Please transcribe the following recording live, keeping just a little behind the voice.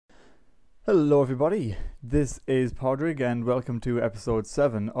Hello everybody, this is Podrick and welcome to episode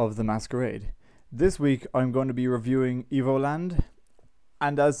 7 of the Masquerade. This week I'm going to be reviewing Evoland,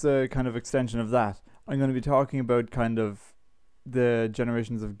 and as a kind of extension of that, I'm going to be talking about kind of the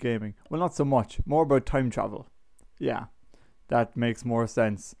generations of gaming. Well, not so much, more about time travel. Yeah, that makes more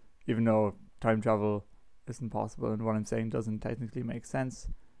sense, even though time travel isn't possible and what I'm saying doesn't technically make sense.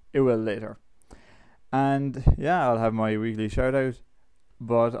 It will later. And yeah, I'll have my weekly shout out.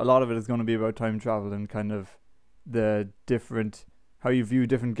 But a lot of it is going to be about time travel and kind of the different, how you view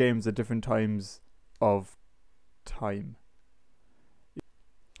different games at different times of time.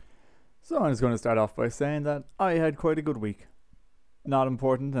 So I'm just going to start off by saying that I had quite a good week. Not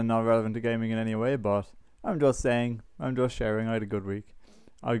important and not relevant to gaming in any way, but I'm just sharing, I had a good week.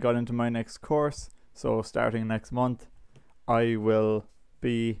 I got into my next course, so starting next month, I will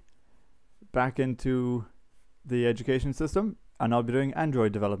be back into the education system. And I'll be doing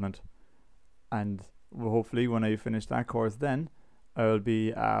Android development. And hopefully when I finish that course then, I'll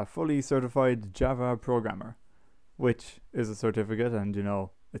be a fully certified Java programmer, which is a certificate and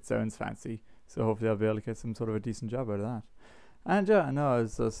it sounds fancy. So hopefully I'll be able to get some sort of a decent job out of that. And yeah, no,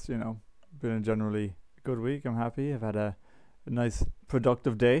 it's just, been a generally good week. I'm happy. I've had a nice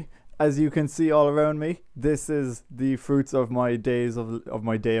productive day. As you can see all around me, this is the fruits of my days of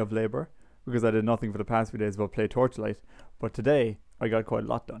my day of labor, because I did nothing for the past few days but play Torchlight. But today, I got quite a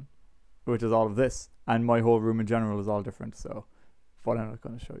lot done, which is all of this. And my whole room in general is all different, but I'm not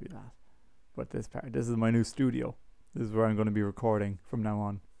going to show you that. But this is my new studio. This is where I'm going to be recording from now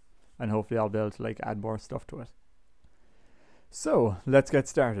on. And hopefully I'll be able to add more stuff to it. So, let's get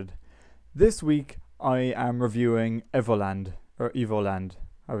started. This week, I am reviewing Evoland, or Evoland,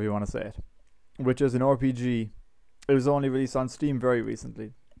 however you want to say it, which is an RPG. It was only released on Steam very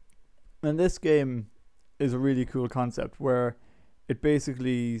recently. And this game is a really cool concept where it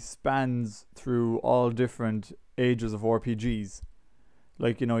basically spans through all different ages of RPGs.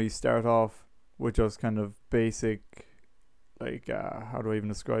 You start off with just kind of basic, how do I even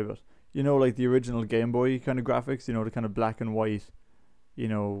describe it? The original Game Boy kind of graphics, the kind of black and white,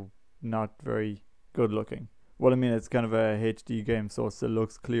 not very good looking. Well, I mean, it's kind of a HD game, so it still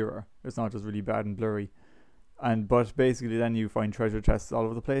looks clearer. It's not just really bad and blurry. But basically then you find treasure chests all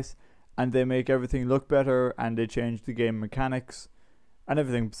over the place. And they make everything look better, and they change the game mechanics and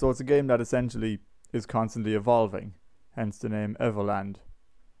everything. So it's a game that essentially is constantly evolving, hence the name Evoland.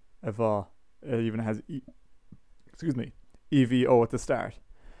 It even has EVO at the start.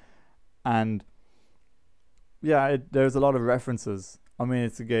 And yeah, there's a lot of references. I mean,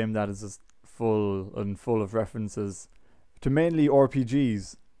 it's a game that is just full of references to mainly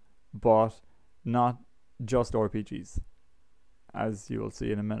RPGs, but not just RPGs. As you will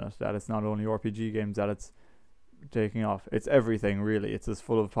see in a minute, that it's not only RPG games that it's taking off. It's everything, really. It's just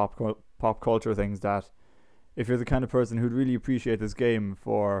full of pop culture things that if you're the kind of person who'd really appreciate this game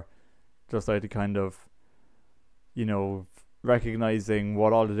for just the kind of, recognizing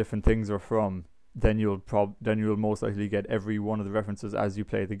what all the different things are from, then you'll most likely get every one of the references as you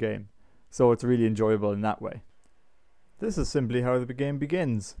play the game. So it's really enjoyable in that way. This is simply how the game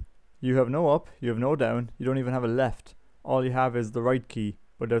begins. You have no up, you have no down, you don't even have a left. All you have is the right key,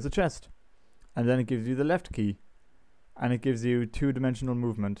 but there's a chest. And then it gives you the left key. And it gives you two-dimensional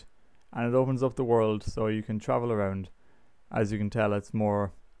movement. And it opens up the world so you can travel around. As you can tell, it's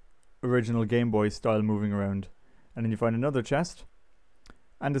more original Game Boy style moving around. And then you find another chest.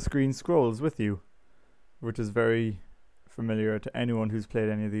 And the screen scrolls with you, which is very familiar to anyone who's played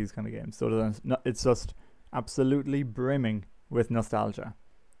any of these kind of games. So it's just absolutely brimming with nostalgia.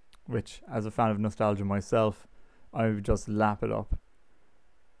 Which, as a fan of nostalgia myself, I would just lap it up.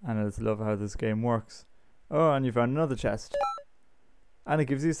 And I just love how this game works. Oh, and you found another chest. And it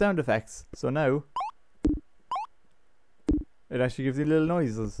gives you sound effects. So now, it actually gives you little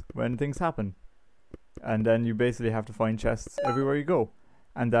noises when things happen. And then you basically have to find chests everywhere you go.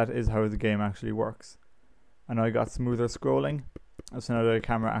 And that is how the game actually works. And I got smoother scrolling, so now the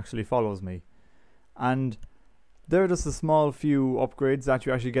camera actually follows me. And there are just a small few upgrades that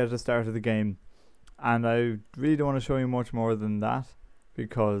you actually get at the start of the game. And I really don't want to show you much more than that,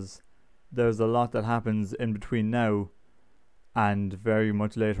 because there's a lot that happens in between now and very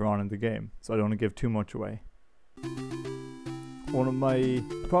much later on in the game. So I don't want to give too much away. One of my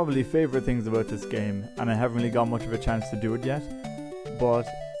probably favourite things about this game, and I haven't really got much of a chance to do it yet, but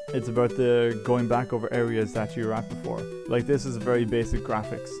it's about the going back over areas that you were at before. This is very basic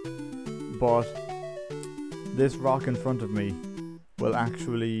graphics, but this rock in front of me will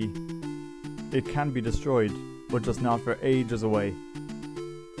actually, it can be destroyed, but just not for ages away.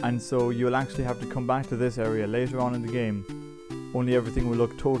 And so you'll actually have to come back to this area later on in the game only everything will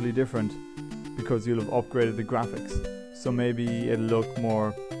look totally different because you'll have upgraded the graphics. So maybe it'll look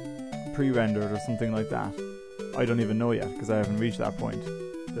more pre-rendered or something like that. I don't even know yet because I haven't reached that point.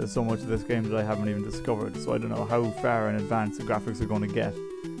 There's so much of this game that I haven't even discovered, so I don't know how far in advance the graphics are going to get.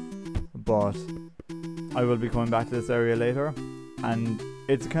 But I will be coming back to this area later, and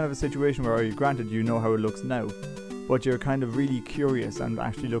it's kind of a situation where, granted, you know how it looks now, but you're kind of really curious and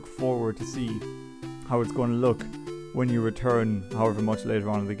actually look forward to see how it's going to look when you return however much later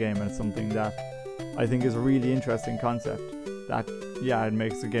on in the game. And it's something that I think is a really interesting concept, that yeah, it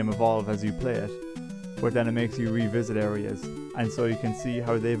makes the game evolve as you play it, but then it makes you revisit areas, and so you can see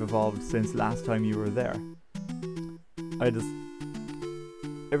how they've evolved since last time you were there.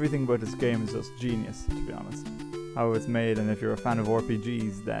 Everything about this game is just genius, to be honest. How it's made, and if you're a fan of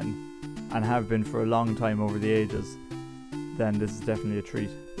RPGs then, and have been for a long time over the ages, then this is definitely a treat.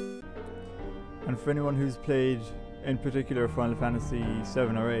 And for anyone who's played, in particular, Final Fantasy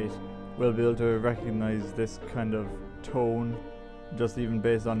 7 or 8, will be able to recognize this kind of tone, just even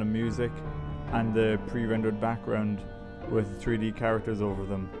based on the music and the pre-rendered background with 3D characters over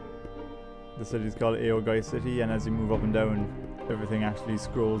them. The city is called Aogai City, and as you move up and down, everything actually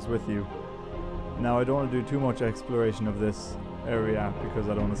scrolls with you. Now, I don't want to do too much exploration of this area because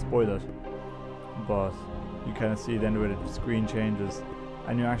I don't want to spoil it, but you kind of see then where the screen changes,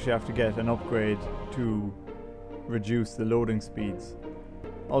 and you actually have to get an upgrade to reduce the loading speeds.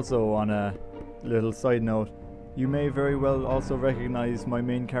 Also, on a little side note, you may very well also recognize my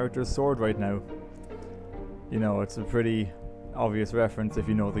main character's sword right now. You know, it's a pretty obvious reference if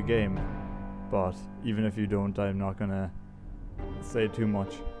you know the game, but even if you don't, I'm not gonna say too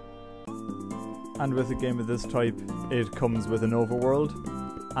much. And with a game of this type, it comes with an overworld,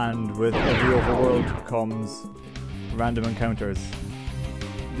 and with every overworld comes random encounters.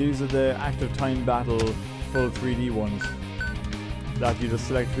 These are the active time battle full 3D ones that you just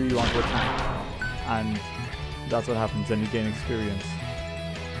select who you want to attack, and that's what happens, and you gain experience.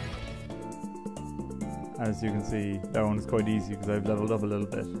 As you can see, that one is quite easy because I've leveled up a little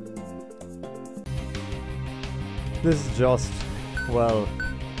bit. This is just, well,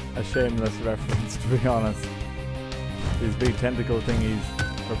 a shameless reference, to be honest. These big tentacle thingies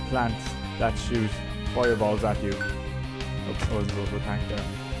are plants that shoot fireballs at you. Oops, I wasn't supposed to attack there.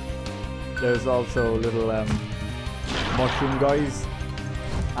 There's also little mushroom guys,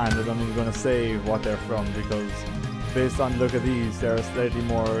 and I'm not even going to say what they're from because based on the look of these, they're a slightly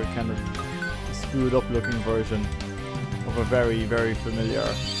more kind of screwed up looking version of a very, very familiar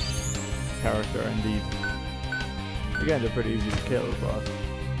character indeed. Again, they're pretty easy to kill, but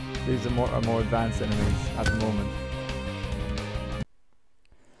these are more advanced enemies at the moment.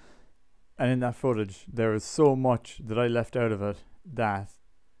 And in that footage, there is so much that I left out of it that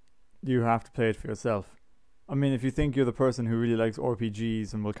you have to play it for yourself. I mean, if you think you're the person who really likes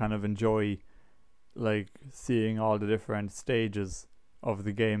RPGs and will kind of enjoy like seeing all the different stages of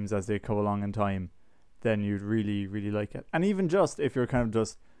the games as they come along in time, then you'd really, really like it. And even just if you're kind of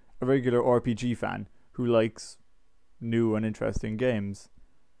just a regular RPG fan who likes new and interesting games,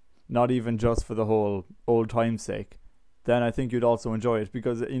 not even just for the whole old time's sake, then I think you'd also enjoy it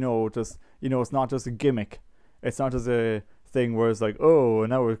because it's not just a gimmick. It's not just a thing where it's like, oh,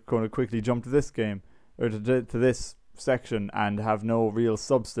 now we're going to quickly jump to this game or to this section and have no real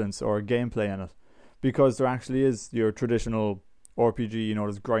substance or gameplay in it, because there actually is your traditional RPG.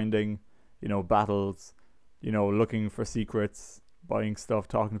 There's grinding, battles, looking for secrets, buying stuff,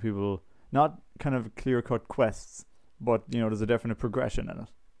 talking to people, not kind of clear-cut quests, but there's a definite progression in it.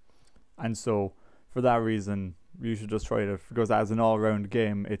 And so for that reason, you should just try it, because as an all-round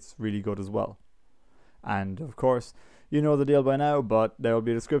game, it's really good as well. And of course, you know the deal by now, but there will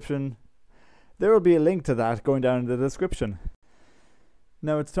be a description. There will be a link to that going down in the description.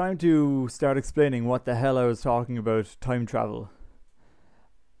 Now it's time to start explaining what the hell I was talking about time travel.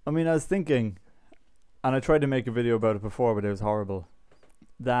 I mean, I was thinking, and I tried to make a video about it before, but it was horrible,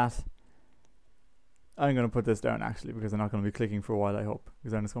 that I'm going to put this down actually, because I'm not going to be clicking for a while, I hope,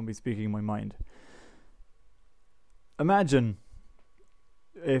 because I'm just going to be speaking my mind. Imagine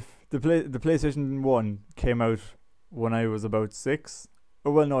if the PlayStation 1 came out when I was about 6.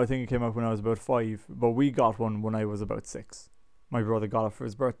 Oh, well, no, I think it came out when I was about 5, but we got one when I was about 6. My brother got it for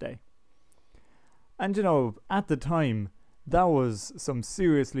his birthday. And at the time, that was some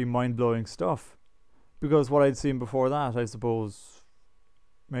seriously mind-blowing stuff. Because what I'd seen before that, I suppose,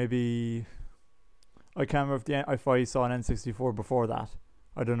 maybe, I can't remember if I saw an N64 before that.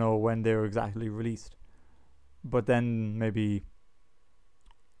 I don't know when they were exactly released. But then maybe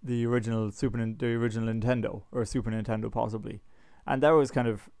the original Nintendo, or Super Nintendo possibly. And that was kind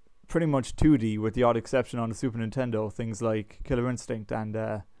of pretty much 2D with the odd exception on the Super Nintendo, things like Killer Instinct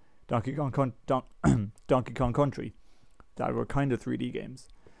and Donkey Kong Country that were kind of 3D games.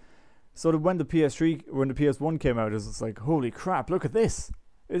 So that when the PS1 came out, it was just like, holy crap, look at this!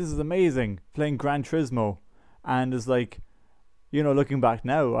 This is amazing. Playing Gran Turismo, and it's like, you know, looking back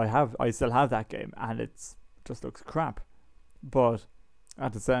now, I still have that game, and it's just looks crap. But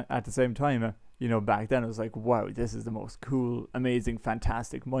at the same time, you know, back then it was like, wow, this is the most cool, amazing,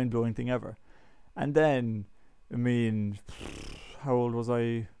 fantastic, mind-blowing thing ever. And then, I mean, how old was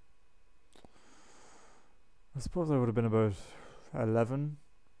I? I suppose I would have been about 11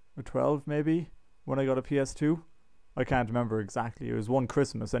 or 12 maybe when I got a PS2. I can't remember exactly. It was one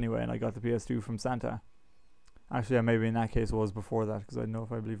Christmas anyway, and I got the PS2 from Santa. Actually, maybe in that case it was before that, because I don't know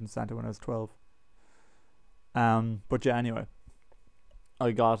if I believed in Santa when I was 12. But yeah, anyway,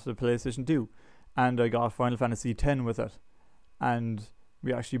 I got the PlayStation 2, and I got Final Fantasy X with it, and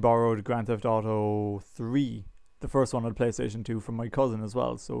we actually borrowed Grand Theft Auto 3, the first one on PlayStation 2, from my cousin as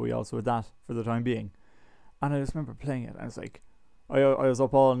well, so we also had that for the time being. And I just remember playing it, and it's like, I was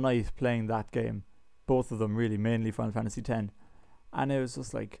up all night playing that game, both of them really, mainly Final Fantasy X, and it was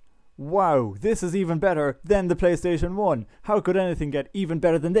just like, wow, this is even better than the PlayStation 1. How could anything get even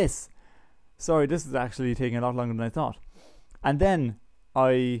better than this? Sorry, this is actually taking a lot longer than I thought. And then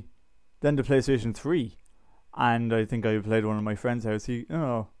the PlayStation 3, and I think I played one at my friend's house. He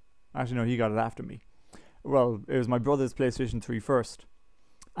got it after me. Well, it was my brother's PlayStation 3 first,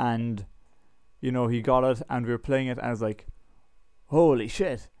 and you know, he got it, and we were playing it, and I was like, holy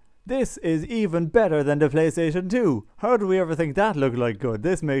shit, this is even better than the PlayStation 2. How do we ever think that looked like good?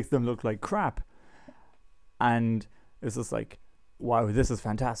 This makes them look like crap. And it's just like, wow, this is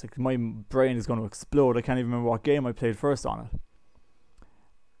fantastic. My brain is going to explode. I can't even remember what game I played first on it.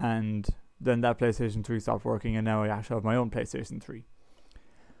 And then that PlayStation 3 stopped working, and now I actually have my own PlayStation 3.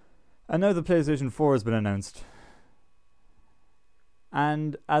 And now the PlayStation 4 has been announced.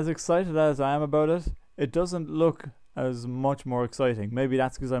 And as excited as I am about it, it doesn't look as much more exciting. Maybe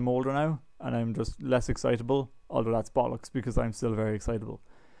that's because I'm older now and I'm just less excitable, although that's bollocks because I'm still very excitable.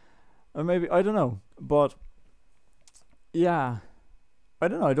 Or maybe, I don't know, but yeah, I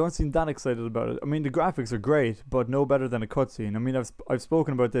don't know, I don't seem that excited about it. I mean, the graphics are great, but no better than a cutscene. I mean, I've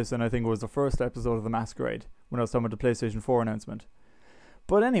spoken about this, and I think it was the first episode of the Masquerade when I was talking about the PlayStation 4 announcement.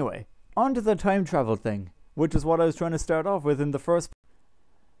 But anyway, on to the time travel thing, which is what I was trying to start off with in the first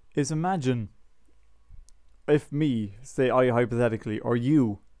is imagine if me, say I hypothetically, or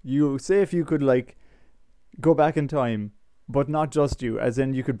you say if you could like go back in time, but not just you, as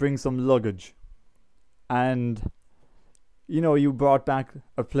in you could bring some luggage, and you know, you brought back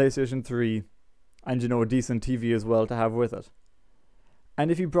a PlayStation 3 and, you know, a decent TV as well to have with it.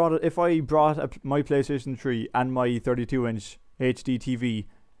 And if I brought my PlayStation 3 and my 32-inch HD TV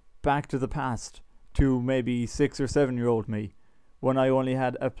back to the past, to maybe 6 or 7-year-old me, when I only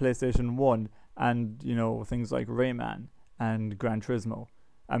had a PlayStation 1 and, you know, things like Rayman and Gran Turismo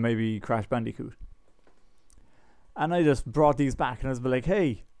and maybe Crash Bandicoot. And I just brought these back, and I was like,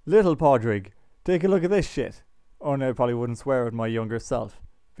 hey, little Podrig, take a look at this shit. Oh, and I probably wouldn't swear at my younger self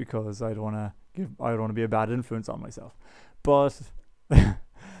because I don't want to be a bad influence on myself. But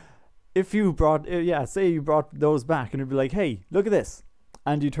if you say you brought those back, and you'd be like, hey, look at this.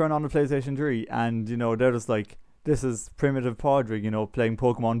 And you turn on the PlayStation 3, and, you know, they're just like, this is primitive Podrig, you know, playing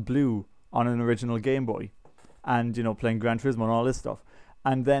Pokemon Blue on an original Game Boy, and, you know, playing Gran Turismo and all this stuff.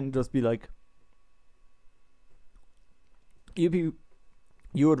 And then just be like, you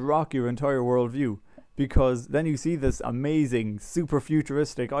would rock your entire worldview, because then you see this amazing, super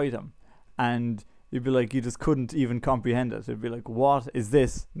futuristic item, and you'd be like, you just couldn't even comprehend it. It'd be like, what is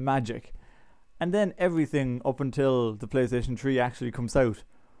this magic? And then everything up until the PlayStation 3 actually comes out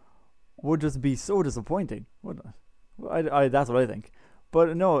would just be so disappointing, wouldn't it? That's what I think.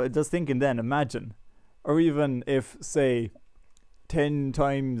 But no, just thinking then, imagine, or even if, say, 10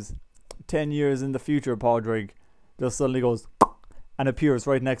 years in the future, Podrig just suddenly goes and appears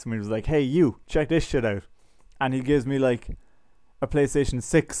right next to me and was like, hey, you, check this shit out. And he gives me like a PlayStation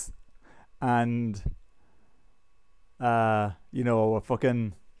 6 and, you know, a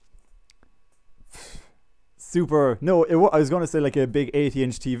fucking super, no, I was going to say like a big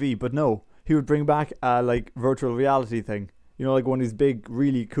 80-inch TV, but no, he would bring back a like virtual reality thing. You know, like one of these big,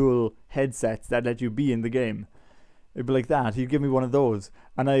 really cool headsets that let you be in the game. It'd be like that. He'd give me one of those,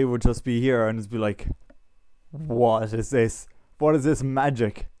 and I would just be here and just be like, what is this? What is this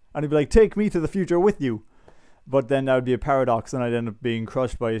magic? And he'd be like, take me to the future with you. But then that would be a paradox, and I'd end up being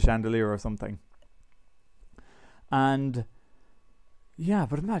crushed by a chandelier or something. And yeah,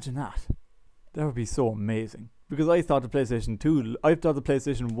 but imagine that. That would be so amazing. because I thought the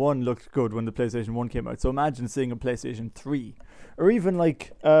PlayStation 1 looked good when the PlayStation 1 came out. So imagine seeing a PlayStation 3. Or even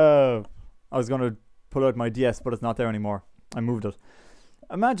like, I was going to pull out my DS, but it's not there anymore. I moved it.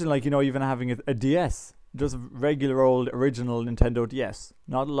 Imagine like, even having a DS. Just regular old original Nintendo DS.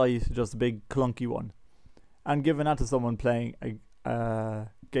 Not a light, just a big clunky one. And giving that to someone playing a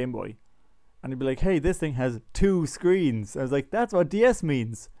Game Boy. And he'd be like, hey, this thing has 2 screens. I was like, that's what DS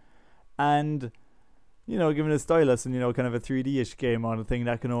means. And, giving a stylus and, kind of a 3D-ish game on a thing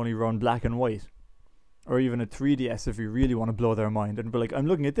that can only run black and white. Or even a 3DS if you really want to blow their mind. And be like, I'm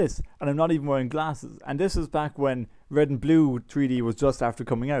looking at this, and I'm not even wearing glasses. And this is back when Red and Blue 3D was just after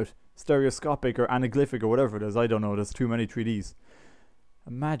coming out. Stereoscopic or anaglyphic or whatever it is. I don't know, there's too many 3Ds.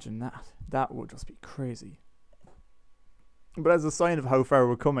 Imagine that. That would just be crazy. But as a sign of how far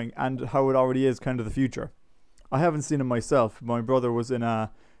we're coming and how it already is kind of the future. I haven't seen it myself. My brother was in an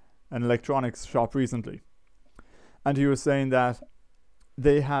electronics shop recently. And he was saying that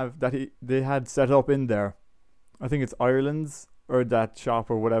they had set up in there, I think it's Ireland's or that shop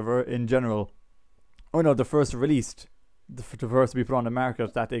or whatever in general. Oh no, the first released, the first to be put on the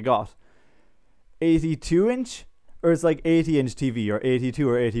market that they got. 82 inch? Or it's like 80 inch TV or 82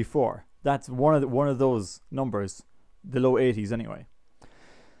 or 84. That's one of those numbers. The low 80s anyway.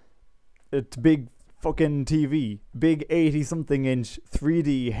 It's big fucking TV. Big 80 something inch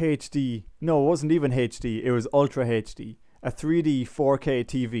 3D HD. No, it wasn't even HD. It was Ultra HD. A 3D 4K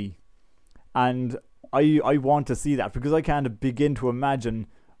TV. And I want to see that because I can't begin to imagine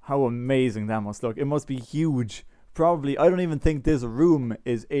how amazing that must look. It must be huge. Probably, I don't even think this room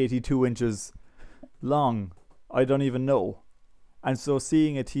is 82 inches long. I don't even know. And so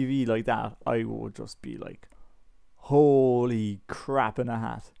seeing a TV like that, I would just be like, holy crap in a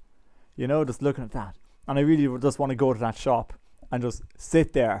hat. Just looking at that. And I really would just want to go to that shop and just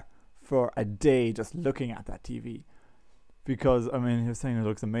sit there for a day just looking at that TV. Because, he was saying it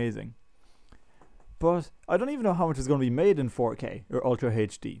looks amazing. But I don't even know how much is going to be made in 4K or Ultra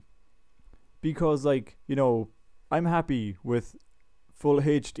HD. Because, I'm happy with full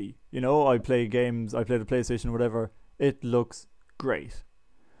HD. I play games, I play the PlayStation, whatever. It looks great.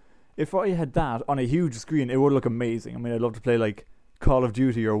 If I had that on a huge screen, it would look amazing. I'd love to play like Call of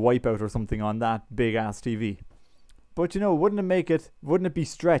Duty or Wipeout or something on that big ass TV. But wouldn't it be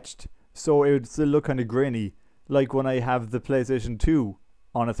stretched so it would still look kind of grainy, like when I have the PlayStation 2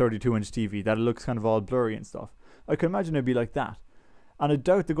 on a 32 inch TV, that it looks kind of all blurry and stuff. I can imagine it'd be like that. And I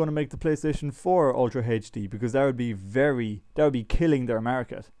doubt they're going to make the PlayStation 4 Ultra HD because that would be killing their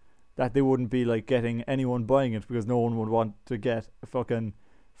market. That they wouldn't be like getting anyone buying it because no one would want to get a fucking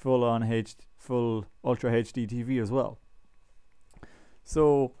full Ultra HD TV as well.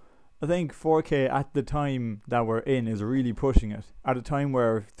 So I think 4K at the time that we're in is really pushing it. At a time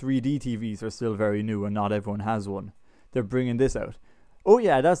where 3D TVs are still very new and not everyone has one. They're bringing this out. Oh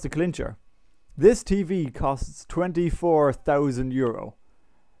yeah, that's the clincher. This TV costs €24,000.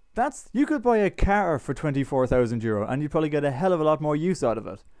 You could buy a car for €24,000 and you'd probably get a hell of a lot more use out of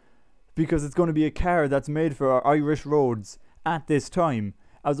it. Because it's going to be a car that's made for our Irish roads at this time,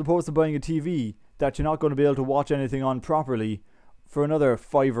 as opposed to buying a TV that you're not going to be able to watch anything on properly for another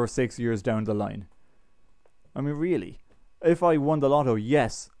 5 or 6 years down the line. Really, if I won the lotto,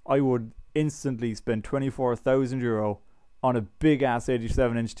 yes, I would instantly spend €24,000 on a big ass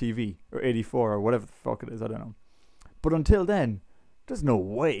 87 inch TV or 84 or whatever the fuck it is, I don't know. But until then, there's no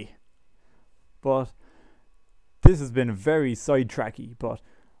way. But this has been very sidetracky, but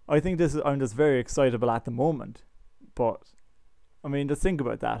I think I'm just very excitable at the moment. But just think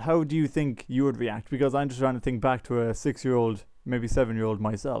about that. How do you think you would react? Because I'm just trying to think back to a 6-year-old, maybe 7-year-old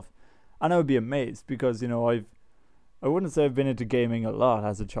myself. And I would be amazed because, I wouldn't say I've been into gaming a lot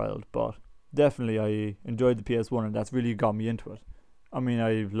as a child, but definitely I enjoyed the PS1 and that's really got me into it. I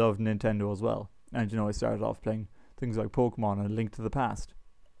loved Nintendo as well. And, I started off playing things like Pokemon and Link to the Past.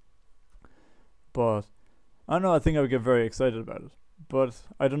 But, I don't know, I think I would get very excited about it. But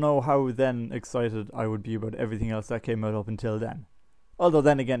I don't know how then excited I would be about everything else that came out up until then. Although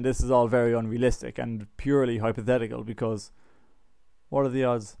then again, this is all very unrealistic and purely hypothetical because what are the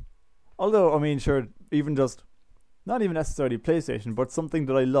odds? Although, sure, even just, not even necessarily PlayStation, but something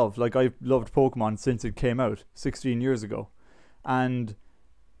that I love. Like, I've loved Pokemon since it came out 16 years ago. And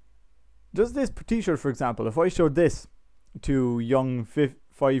just this t-shirt, for example, if I showed this to young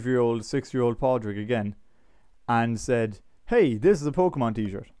 5-year-old, 6-year-old Padraig again and said, hey, this is a Pokemon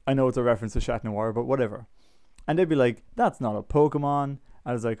t-shirt. I know it's a reference to Chat Noir, but whatever. And they'd be like, that's not a Pokemon.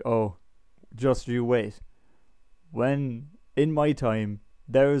 I was like, oh, just you wait. When, in my time,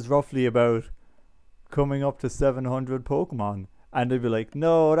 there is roughly about coming up to 700 Pokemon. And they'd be like,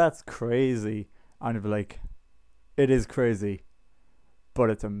 no, that's crazy. And I'd be like, It is crazy, but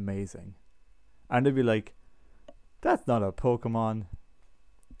it's amazing. And they'd be like, that's not a Pokemon.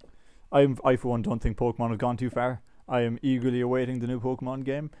 I for one don't think Pokemon have gone too far. I am eagerly awaiting the new Pokemon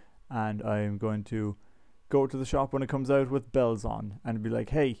game, and I am going to go to the shop when it comes out with bells on and be like,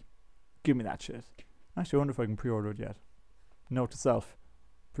 hey, give me that shit. Actually, I wonder if I can pre-order it yet. Note to self,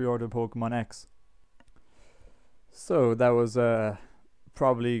 pre-order Pokemon X. So that was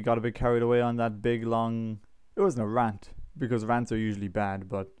probably got a bit carried away on that big long. It wasn't a rant, because rants are usually bad,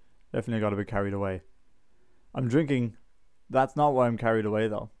 but definitely got a bit carried away. I'm drinking. That's not why I'm carried away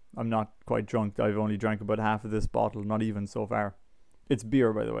though. I'm not quite drunk. I've only drank about half of this bottle, not even so far. It's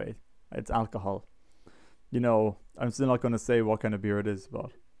beer, by the way. It's alcohol. You know, I'm still not going to say what kind of beer it is,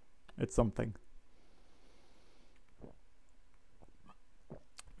 but it's something.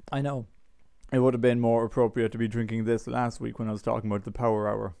 I know. It would have been more appropriate to be drinking this last week when I was talking about the power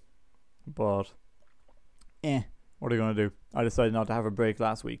hour. But, what are you going to do? I decided not to have a break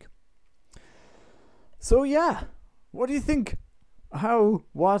last week. So yeah, what do you think? Do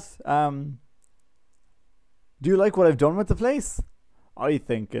you like what I've done with the place? I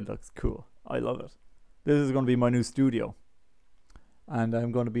think it looks cool. I love it. This is going to be my new studio. And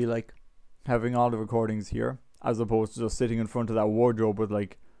I'm going to be like having all the recordings here, as opposed to just sitting in front of that wardrobe with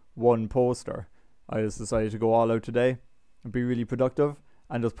like one poster. I just decided to go all out today and be really productive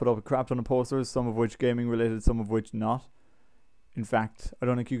and just put up a crap ton of posters, some of which gaming related, some of which not. In fact, I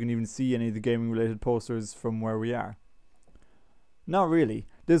don't think you can even see any of the gaming related posters from where we are. Not really.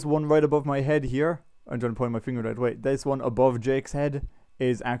 This one right above my head here, I'm trying to point my finger right way. This one above Jake's head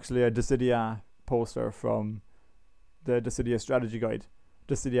is actually a Dissidia poster from the Dissidia strategy guide.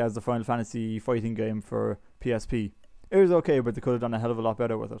 Dissidia is the Final Fantasy fighting game for PSP. It was okay, but they could have done a hell of a lot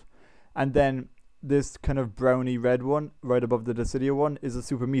better with it. And then this kind of browny red one right above the Dissidia one is a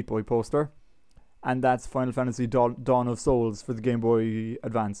Super Meat Boy poster. And that's Final Fantasy Dawn of Souls for the Game Boy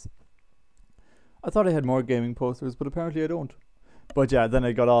Advance. I thought I had more gaming posters, but apparently I don't. But yeah, then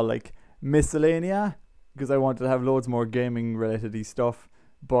I got all like miscellanea, because I wanted to have loads more gaming related stuff,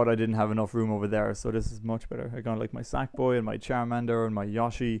 but I didn't have enough room over there, so this is much better. I got like my Sackboy and my Charmander and my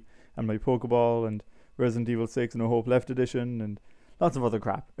Yoshi and my Pokeball and Resident Evil 6 No Hope Left Edition and lots of other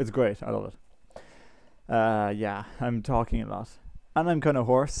crap. It's great. I love it. Yeah, I'm talking a lot. And I'm kind of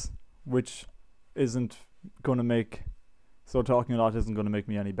hoarse, which isn't going to make... So talking a lot isn't going to make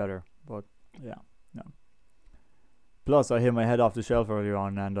me any better. But yeah, no. Plus, I hit my head off the shelf earlier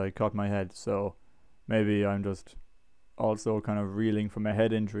on and I cut my head. So maybe I'm just also kind of reeling from a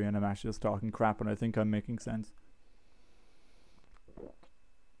head injury and I'm actually just talking crap and I think I'm making sense.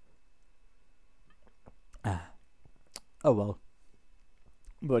 Oh well.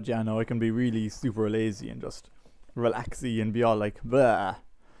 But yeah, no, I can be really super lazy and just relaxy and be all like, blah.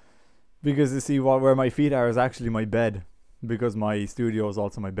 Because you see, where my feet are is actually my bed. Because my studio is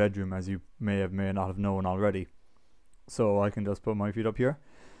also my bedroom, as you may not have known already. So I can just put my feet up here.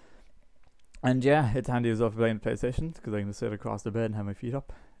 And yeah, it's handy as well for playing the PlayStation, because I can just sit across the bed and have my feet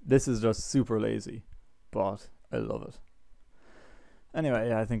up. This is just super lazy, but I love it. Anyway,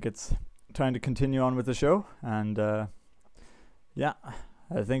 yeah, I think it's time to continue on with the show. And yeah,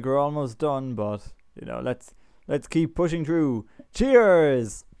 I think we're almost done, but you know, let's keep pushing through.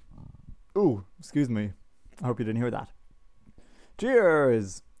 Cheers! Ooh, excuse me. I hope you didn't hear that.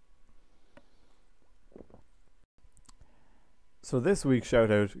 Cheers! So this week's shout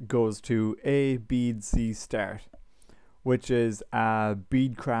out goes to A Bead C Start, which is a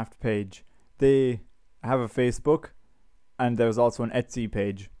beadcraft page. They have a Facebook and there's also an Etsy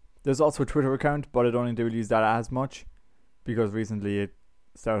page. There's also a Twitter account, but I don't think they will use that as much because recently it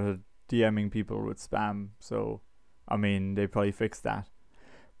started DMing people with spam. So, I mean, they probably fixed that.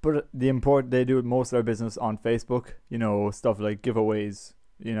 But they do most of their business on Facebook. You know, stuff like giveaways,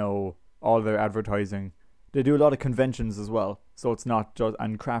 you know, all their advertising. They do a lot of conventions as well. So it's not just,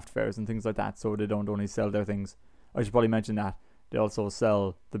 and craft fairs and things like that. So they don't only sell their things. I should probably mention that. They also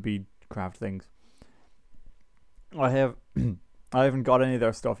sell the bead craft things. I haven't got any of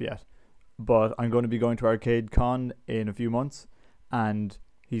their stuff yet. But I'm going to be going to Arcade Con in a few months. And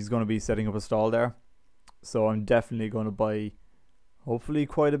he's going to be setting up a stall there. So I'm definitely going to buy, hopefully,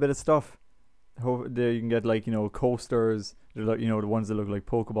 quite a bit of stuff. There you can get, like, you know, coasters. You know, the ones that look like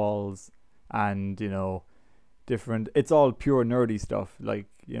Pokeballs. And, you know, different. It's all pure nerdy stuff. Like,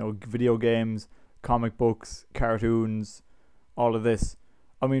 you know, video games, comic books, cartoons, all of this.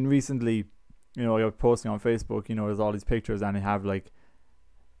 I mean, recently, you know, I was posting on Facebook, you know, there's all these pictures and they have, like,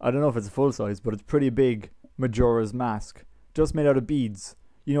 I don't know if it's a full size, but it's pretty big Majora's Mask. Just made out of beads.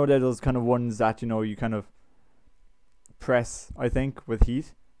 You know, they're those kind of ones that, you know, you kind of press, I think, with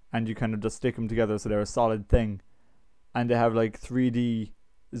heat. And you kind of just stick them together so they're a solid thing. and they have like 3D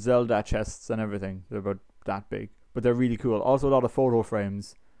Zelda chests and everything. They're about that big, but they're really cool. Also, a lot of photo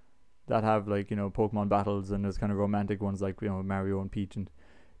frames that have like, you know, Pokemon battles, and there's kind of romantic ones like, you know, Mario and Peach and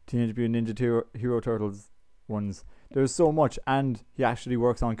Teenage Mutant Ninja Hero Turtles ones. There's so much, and he actually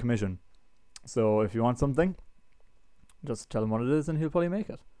works on commission. So if you want something, just tell him what it is and he'll probably make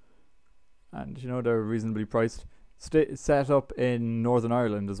it. And you know, they're reasonably priced. Set up in Northern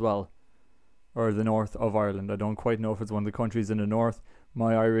Ireland as well, or the north of Ireland. I don't quite know if it's one of the countries in the north.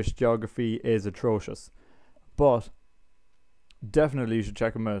 My Irish geography is atrocious, but definitely you should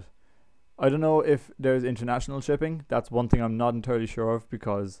check them out. I don't know if there's international shipping. That's one thing I'm not entirely sure of,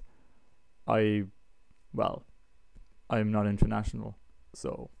 because I'm not international,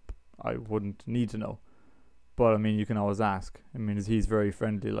 so I wouldn't need to know. But I mean, you can always ask. I mean, he's very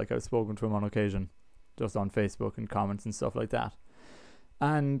friendly. Like, I've spoken to him on occasion, just on Facebook and comments and stuff like that.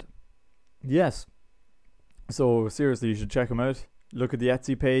 And yes, so seriously, you should check him out. Look at the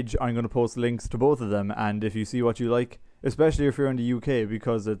Etsy page. I'm going to post links to both of them, and if you see what you like, especially if you're in the UK,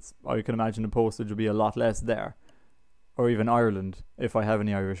 because I can imagine the postage will be a lot less there, or even Ireland, if I have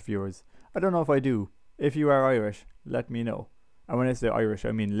any Irish viewers. I don't know if I do. If you are Irish, let me know. And when I say Irish,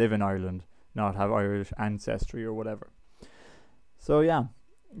 I mean live in Ireland, not have Irish ancestry or whatever. So yeah,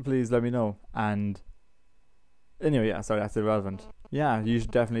 please let me know. And anyway, yeah, sorry, that's irrelevant. Yeah, you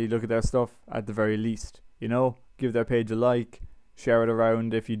should definitely look at their stuff at the very least. You know, give their page a like, share it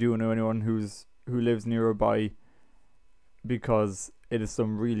around if you do know anyone who lives nearby, because it is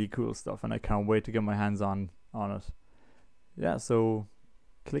some really cool stuff and I can't wait to get my hands on it. Yeah, so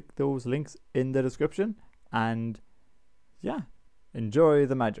click those links in the description, and yeah, enjoy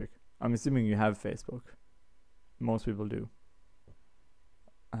the magic. I'm assuming you have Facebook. Most people do.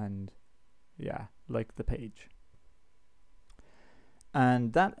 And yeah, like the page.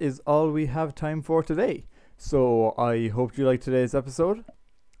 And that is all we have time for today. So I hope you liked today's episode.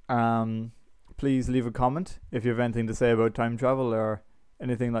 Please leave a comment if you have anything to say about time travel or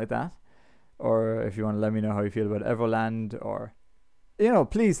anything like that. Or if you want to let me know how you feel about Evoland, or, you know,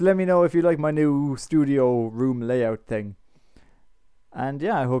 please let me know if you like my new studio room layout thing. And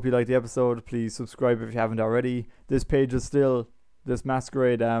yeah, I hope you liked the episode. Please subscribe if you haven't already. This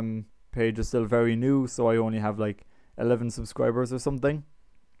Masquerade page is still very new, so I only have like 11 subscribers or something.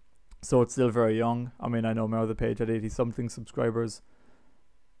 So it's still very young. I mean, I know my other page had 80 something subscribers,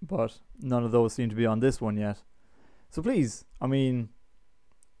 but none of those seem to be on this one yet. So please, I mean,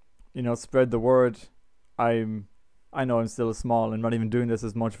 you know, spread the word. I know I'm still small and not even doing this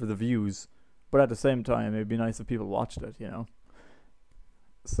as much for the views, but at the same time, it'd be nice if people watched it, you know.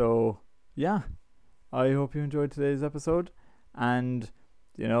 So yeah, I hope you enjoyed today's episode, and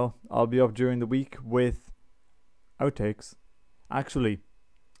you know, I'll be up during the week with outtakes. Actually,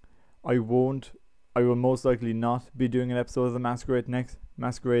 I will most likely not be doing an episode of the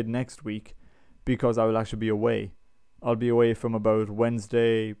Masquerade next week, because I will actually be away. I'll be away from about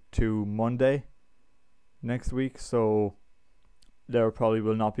Wednesday to Monday next week, so there probably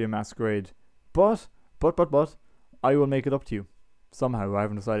will not be a Masquerade. But I will make it up to you somehow. I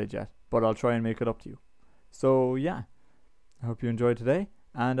haven't decided yet, but I'll try and make it up to you. So yeah, I hope you enjoyed today,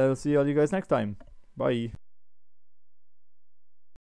 and I will see all you guys next time. Bye.